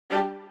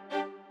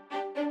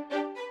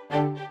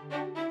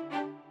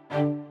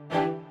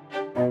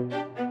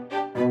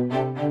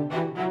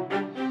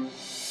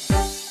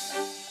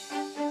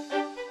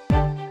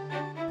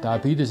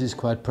Diabetes is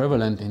quite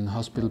prevalent in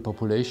hospital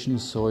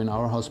populations, so in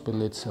our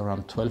hospital it's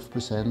around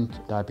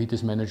 12%.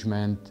 Diabetes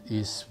management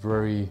is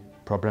very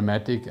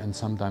problematic and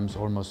sometimes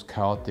almost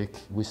chaotic.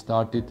 We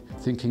started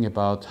thinking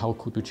about how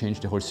could we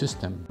change the whole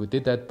system. We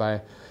did that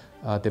by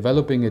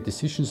developing a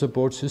decision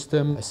support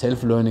system, a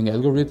self-learning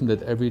algorithm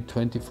that every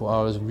 24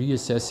 hours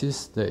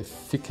reassesses the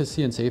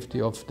efficacy and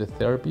safety of the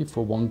therapy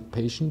for one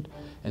patient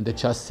and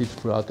adjusts it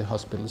throughout the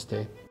hospital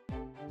stay.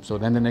 So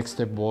then the next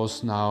step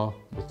was now,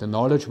 with the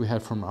knowledge we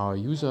have from our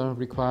user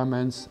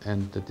requirements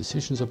and the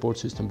decision support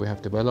system we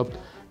have developed,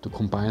 to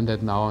combine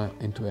that now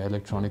into an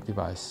electronic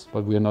device.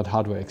 But we are not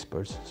hardware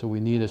experts, so we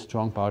need a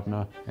strong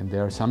partner, and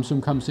there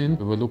Samsung comes in.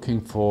 We were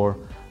looking for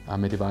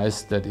a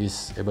device that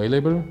is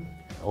available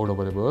all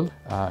over the world.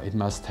 It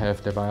must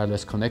have the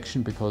wireless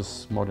connection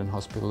because modern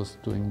hospitals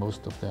doing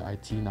most of their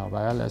IT now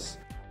wireless.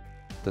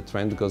 The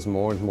trend goes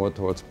more and more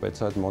towards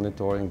bedside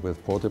monitoring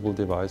with portable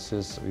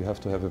devices. You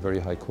have to have a very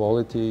high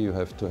quality, you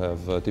have to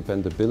have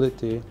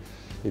dependability.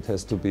 It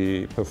has to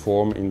be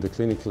performed in the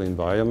clinical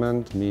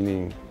environment,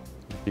 meaning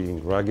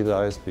being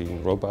ruggedized,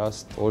 being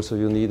robust. Also,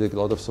 you need a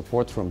lot of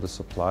support from the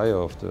supplier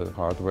of the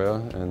hardware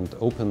and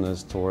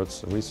openness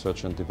towards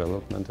research and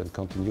development and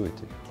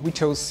continuity. We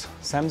chose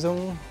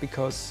Samsung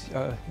because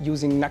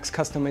using KNOX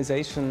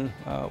Customization,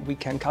 we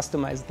can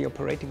customize the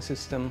operating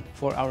system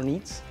for our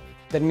needs.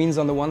 That means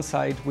on the one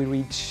side we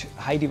reach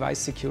high device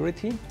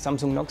security.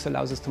 Samsung KNOX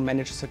allows us to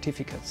manage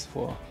certificates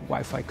for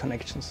Wi-Fi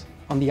connections.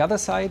 On the other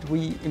side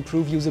we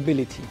improve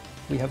usability.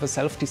 We have a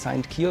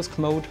self-designed kiosk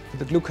mode.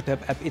 The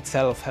GlucoTab app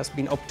itself has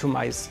been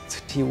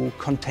optimized to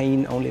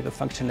contain only the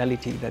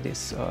functionality that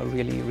is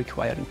really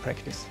required in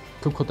practice.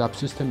 GlucoTab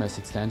system as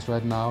it stands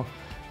right now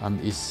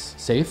is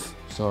safe,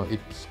 so it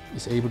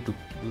is able to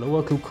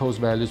lower glucose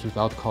values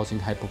without causing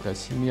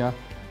hypoglycemia,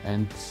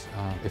 and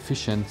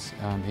efficient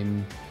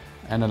in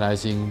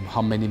analyzing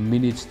how many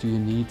minutes do you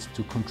need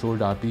to control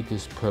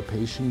diabetes per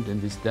patient,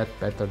 and is that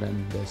better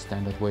than the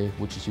standard way,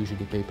 which is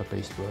usually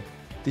paper-based work.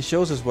 This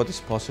shows us what is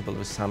possible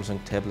with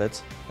Samsung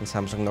tablets and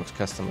Samsung KNOX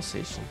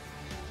customization,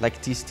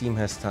 like this team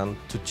has done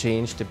to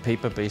change the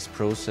paper-based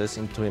process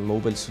into a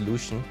mobile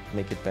solution,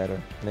 make it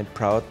better. And I'm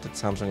proud that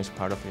Samsung is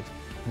part of it.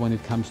 When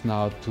it comes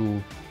now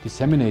to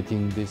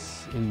disseminating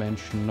this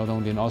invention, not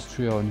only in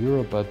Austria or in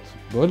Europe, but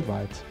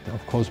worldwide,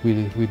 of course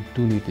we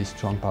do need these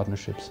strong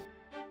partnerships.